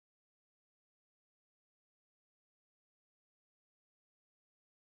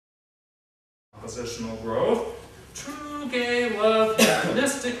oppositional growth, true gay love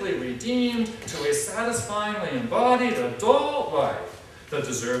humanistically redeemed to a satisfyingly embodied adult life, the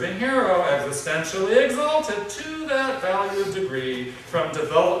deserving hero existentially exalted to that valued degree from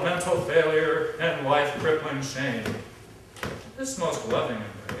developmental failure and life-crippling shame. This most loving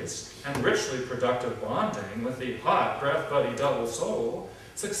embrace and richly productive bonding with the hot breath-buddy double soul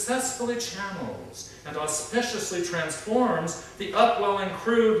successfully channels and auspiciously transforms the upwelling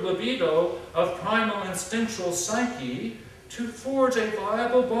crude libido of primal instinctual psyche to forge a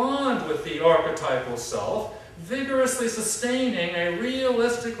viable bond with the archetypal self, vigorously sustaining a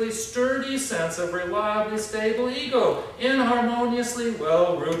realistically sturdy sense of reliably stable ego in harmoniously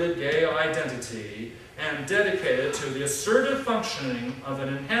well-rooted gay identity, and dedicated to the assertive functioning of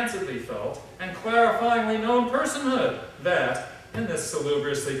an enhancedly felt and clarifyingly known personhood that, in this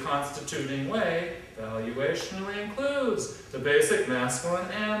salubriously constituting way, valuationally includes the basic masculine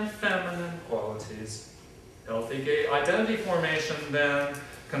and feminine qualities. Healthy gay identity formation, then,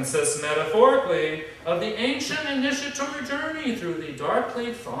 consists metaphorically of the ancient initiatory journey through the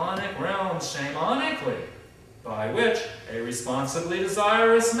darkly phonic realms shamanically, by which a responsibly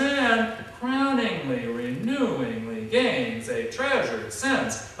desirous man crowningly, renewingly gains a treasured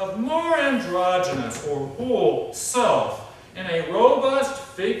sense of more androgynous or whole self in a robust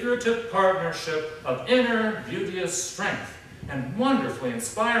figurative partnership of inner beauteous strength and wonderfully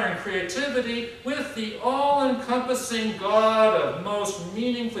inspiring creativity with the all-encompassing God of most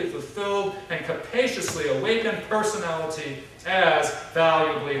meaningfully fulfilled and capaciously awakened personality as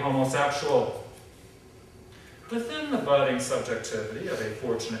valuably homosexual. Within the budding subjectivity of a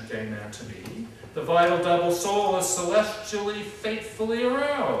fortunate gay man-to-be, the vital double soul is celestially faithfully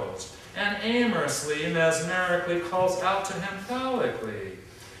aroused and amorously, mesmerically calls out to him phallically.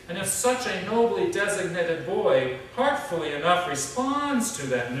 And if such a nobly designated boy heartfully enough responds to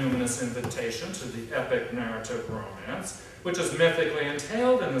that numinous invitation to the epic narrative romance, which is mythically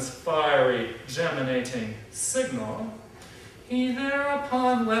entailed in this fiery, geminating signal, he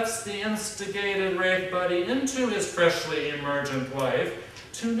thereupon lets the instigated wraith buddy into his freshly emergent life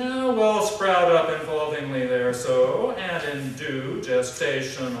to now well sprout up involvingly there so, and in due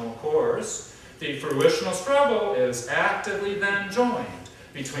gestational course, the fruitional struggle is actively then joined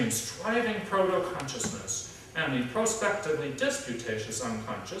between striving proto-consciousness and the prospectively disputatious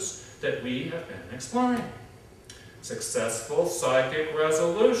unconscious that we have been exploring. Successful psychic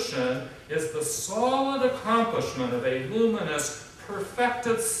resolution is the solid accomplishment of a luminous,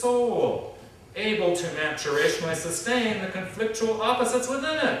 perfected soul, able to maturationally sustain the conflictual opposites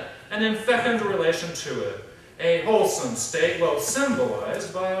within it and in fecund relation to it, a wholesome state well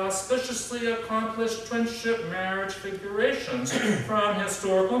symbolized by auspiciously accomplished twinship marriage figurations from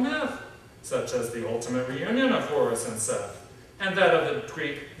historical myth, such as the ultimate reunion of Horus and Seth, and that of the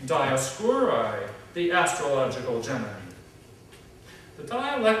Greek Dioscuri, the astrological Gemini. The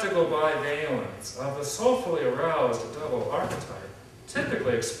dialectical bivalence of the soulfully aroused double archetype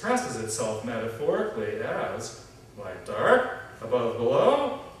typically expresses itself metaphorically as light dark, above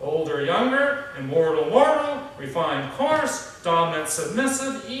below, older younger, immortal mortal, refined coarse, dominant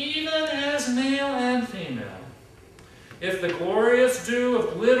submissive, even as male and female. If the glorious dew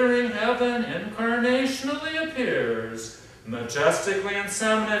of glittering heaven incarnationally appears, majestically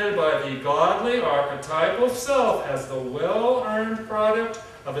inseminated by the godly archetypal self as the well-earned product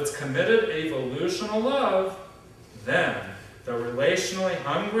of its committed evolutional love, then the relationally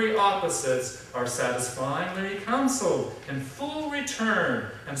hungry opposites are satisfyingly reconciled in full return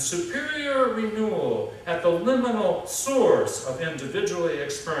and superior renewal at the liminal source of individually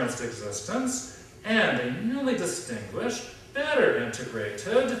experienced existence, and a newly distinguished, better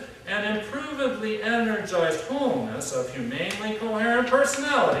integrated, and improvedly energized wholeness of humanely coherent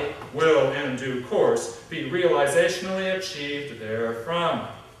personality will, in due course, be realizationally achieved therefrom.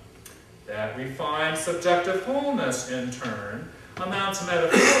 That refined subjective wholeness, in turn, amounts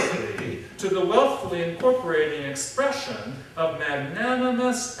metaphorically to the wealthfully incorporating expression of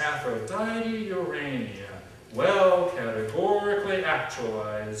magnanimous Aphrodite Urania, well categorically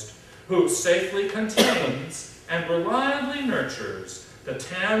actualized, who safely contains and reliably nurtures the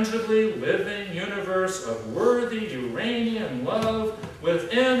tangibly living universe of worthy Uranian love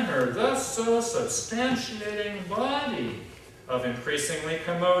within her, thus so substantiating body of increasingly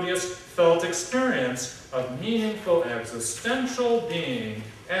commodious felt experience of meaningful existential being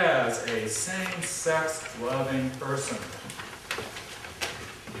as a same-sex loving person.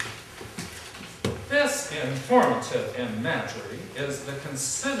 This informative imagery is the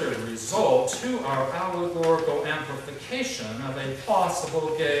considered result to our allegorical amplification of a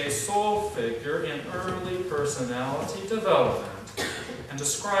possible gay soul figure in early personality development, and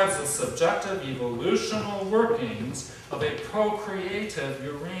describes the subjective evolutional workings of a procreative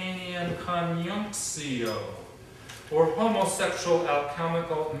Uranian conjunctio, or homosexual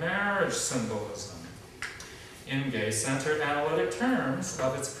alchemical marriage symbolism, in gay-centered analytic terms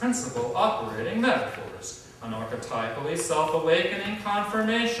of its principal operating metaphors, an archetypally self-awakening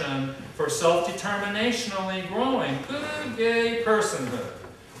confirmation for self-determinationally growing good gay personhood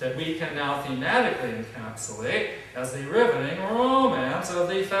that we can now thematically encapsulate as the riveting romance of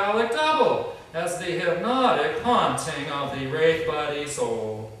the phallic double, as the hypnotic haunting of the wraith body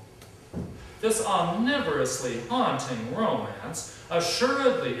soul. This omnivorously haunting romance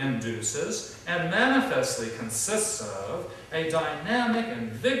assuredly induces and manifestly consists of a dynamic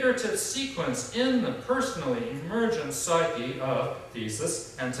and vigorative sequence in the personally emergent psyche of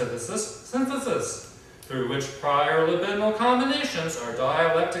thesis, antithesis, synthesis, through which prior libidinal combinations are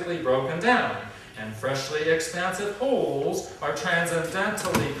dialectically broken down, and freshly expansive wholes are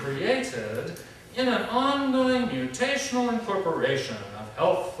transcendentally created in an ongoing mutational incorporation of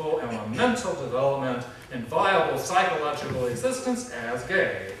healthful elemental development in viable psychological existence as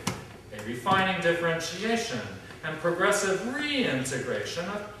gay, a refining differentiation and progressive reintegration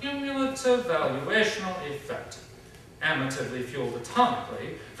of cumulative valuational effect, amatively fueled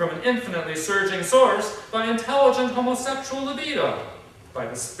atomically from an infinitely surging source by intelligent homosexual libido, by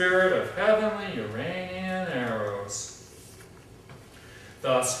the spirit of heavenly Uranian eros.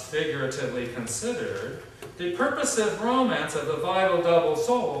 Thus, figuratively considered, the purposive romance of the vital double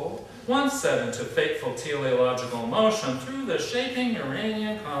soul, once set into fateful teleological motion through the shaping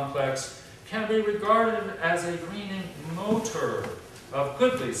Uranian complex, can be regarded as a greening motor of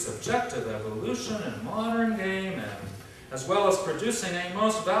goodly subjective evolution in modern gay men, as well as producing a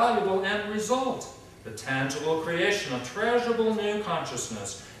most valuable end result, the tangible creation of treasurable new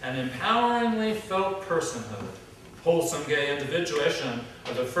consciousness and empoweringly felt personhood, wholesome gay individuation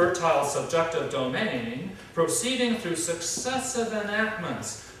of the fertile subjective domain, proceeding through successive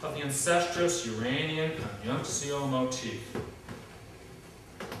enactments of the incestuous Uranian conjunctio motif.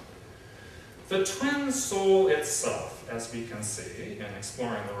 The twin soul itself, as we can see in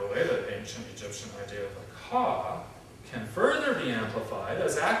exploring the related ancient Egyptian idea of the ka, can further be amplified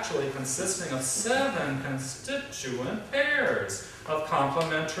as actually consisting of 7 constituent pairs of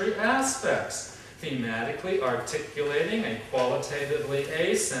complementary aspects, thematically articulating a qualitatively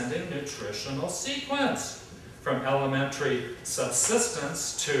ascending nutritional sequence, from elementary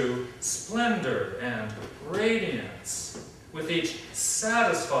subsistence to splendor and radiance, with each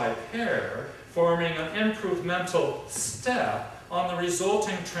satisfied pair forming an improved mental step on the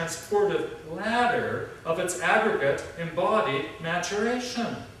resulting transportive ladder of its aggregate embodied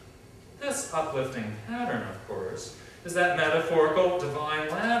maturation. This uplifting pattern, of course, is that metaphorical divine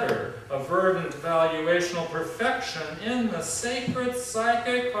ladder of verdant valuational perfection in the sacred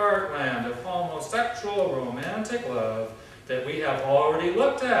psychic heartland of homosexual romantic love that we have already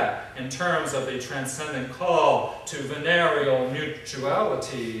looked at in terms of the transcendent call to venereal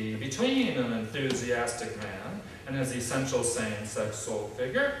mutuality between an enthusiastic man and his essential same-sex soul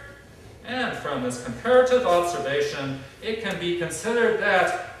figure. And from this comparative observation, it can be considered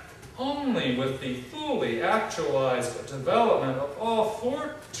that only with the fully actualized development of all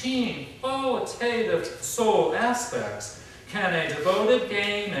 14 qualitative soul aspects can a devoted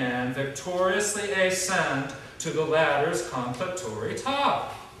gay man victoriously ascend to the ladder's conflictory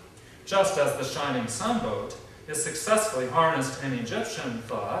top. Just as the shining sunboat is successfully harnessed in Egyptian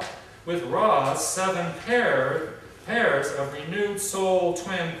thought with Ra's 7 pairs of renewed soul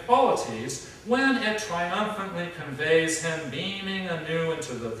twin qualities when it triumphantly conveys him beaming anew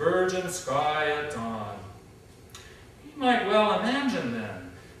into the virgin sky at dawn. You might well imagine,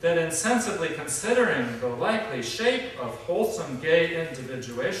 then, that insensibly considering the likely shape of wholesome gay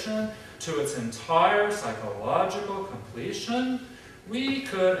individuation to its entire psychological completion, we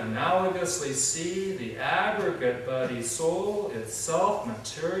could analogously see the aggregate body soul itself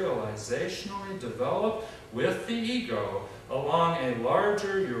materializationally develop with the ego along a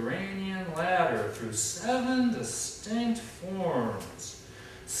larger Uranian ladder through 7 distinct forms,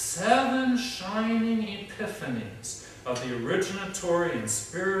 7 shining epiphanies of the originatory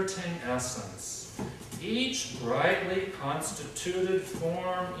inspiriting essence, each brightly constituted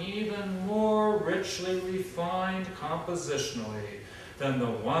form even more richly refined compositionally than the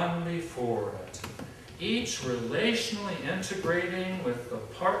one before it, each relationally integrating with the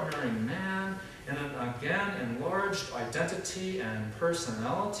partnering man in an again enlarged identity and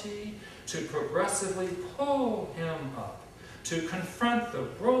personality to progressively pull him up to confront the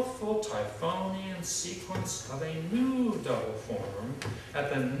growthful Typhonian sequence of a new double form at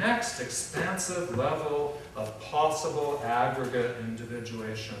the next expansive level of possible aggregate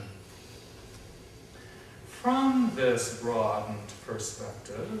individuation. From this broadened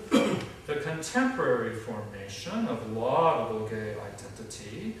perspective, the contemporary formation of laudable gay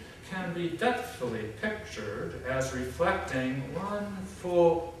identity can be depthfully pictured as reflecting one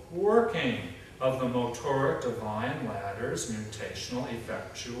full working of the motoric divine ladder's mutational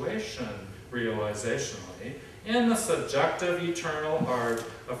effectuation, realizationally, in the subjective eternal heart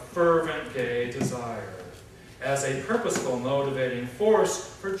of fervent gay desire, as a purposeful motivating force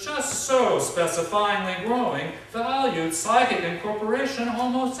for just so specifyingly growing valued psychic incorporation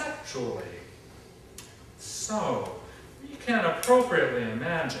homosexually. So, we can appropriately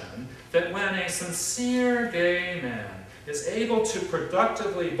imagine that when a sincere gay man is able to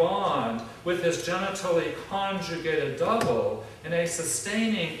productively bond with his genitally conjugated double in a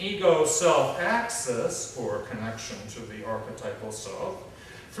sustaining ego-self axis, or connection to the archetypal self,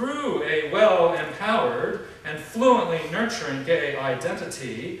 through a well-empowered and fluently nurturing gay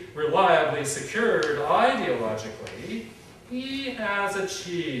identity, reliably secured ideologically, he has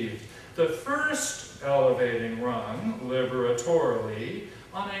achieved the first elevating rung, liberatorily,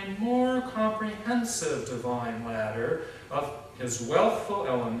 on a more comprehensive divine ladder of his wealthful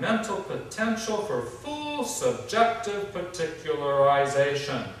elemental potential for full subjective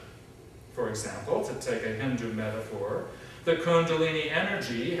particularization. For example, to take a Hindu metaphor, the Kundalini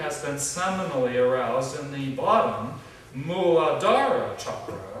energy has been seminally aroused in the bottom Muladhara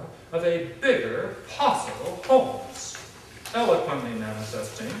chakra of a bigger possible wholeness, eloquently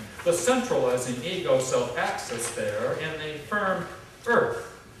manifesting the centralizing ego-self-axis there in the firm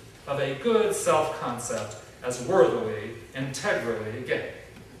earth of a good self-concept as worthily, integrally gay.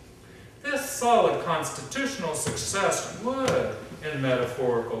 This solid constitutional success would, in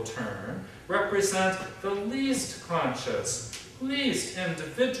metaphorical turn, represent the least conscious, least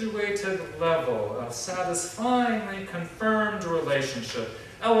individuated level of satisfyingly confirmed relationship,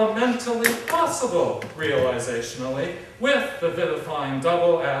 elementally possible realizationally, with the vivifying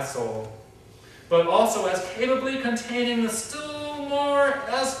double-ass soul, but also as capably containing the still more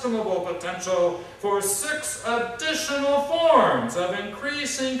estimable potential for 6 additional forms of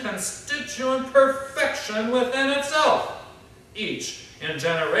increasing constituent perfection within itself, each in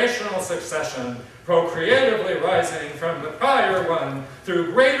generational succession, procreatively rising from the prior one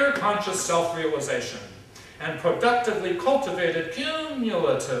through greater conscious self-realization, and productively cultivated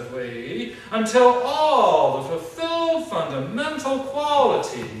cumulatively until all the fulfilled fundamental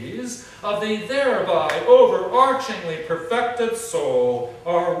qualities of the thereby overarchingly perfected soul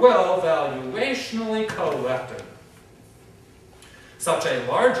are well valuationally collected. Such a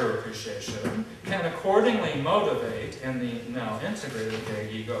larger appreciation can accordingly motivate, in the now integrated gay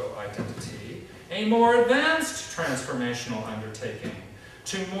ego identity, a more advanced transformational undertaking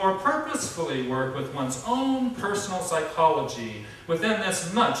to more purposefully work with one's own personal psychology within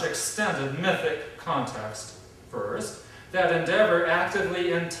this much extended mythic context. First, that endeavor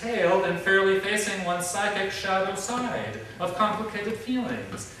actively entailed in fairly facing one's psychic shadow side of complicated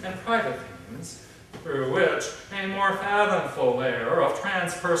feelings and private themes, through which a more fathomful layer of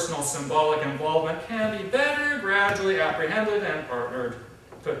transpersonal symbolic involvement can be better gradually apprehended and partnered,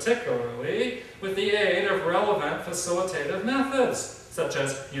 particularly with the aid of relevant facilitative methods, such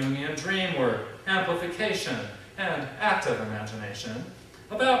as Jungian dream work, amplification, and active imagination,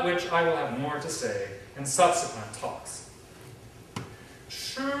 about which I will have more to say in subsequent talks.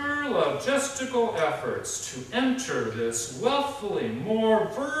 Sure logistical efforts to enter this wealthfully more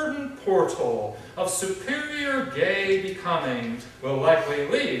verdant portal of superior gay becoming will likely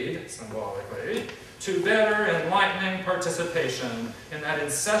lead, symbolically, to better enlightening participation in that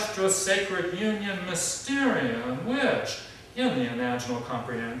incestuous sacred union mysterium which, in the imaginal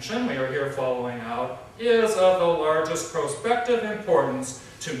comprehension we are here following out, is of the largest prospective importance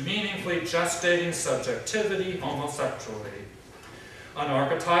to meaningfully gestating subjectivity homosexually. An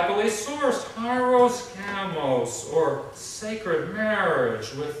archetypally sourced hieros gamos, or sacred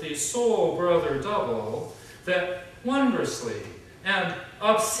marriage with the soul brother double, that wondrously and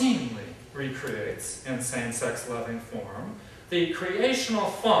obscenely recreates, in same-sex loving form, the creational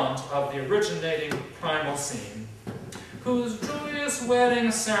font of the originating primal scene, whose joyous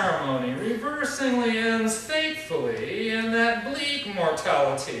wedding ceremony reversingly ends fatefully in that bleak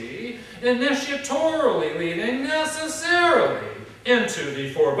mortality, initiatorily leading necessarily into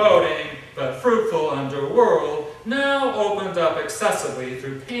the foreboding but fruitful underworld, now opened up accessibly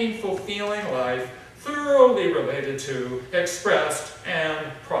through painful feeling life, thoroughly related to, expressed,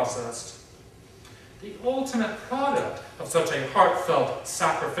 and processed. The ultimate product of such a heartfelt,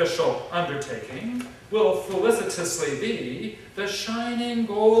 sacrificial undertaking will felicitously be the shining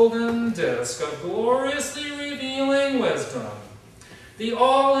golden disk of gloriously revealing wisdom, the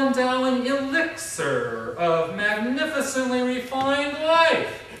all-endowing elixir of magnificently refined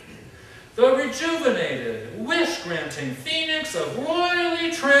life, the rejuvenated, wish-granting phoenix of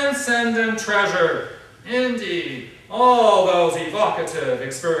royally transcendent treasure. Indeed, all those evocative,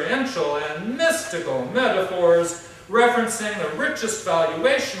 experiential, and mystical metaphors referencing the richest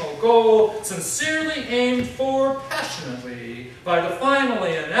valuational goal sincerely aimed for passionately by the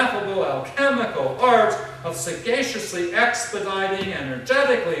finally ineffable alchemical art of sagaciously expediting,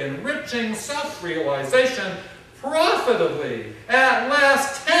 energetically enriching self-realization profitably, at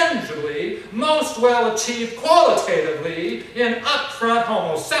last tangibly, most well achieved qualitatively in upfront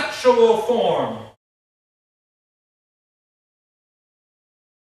homosexual form.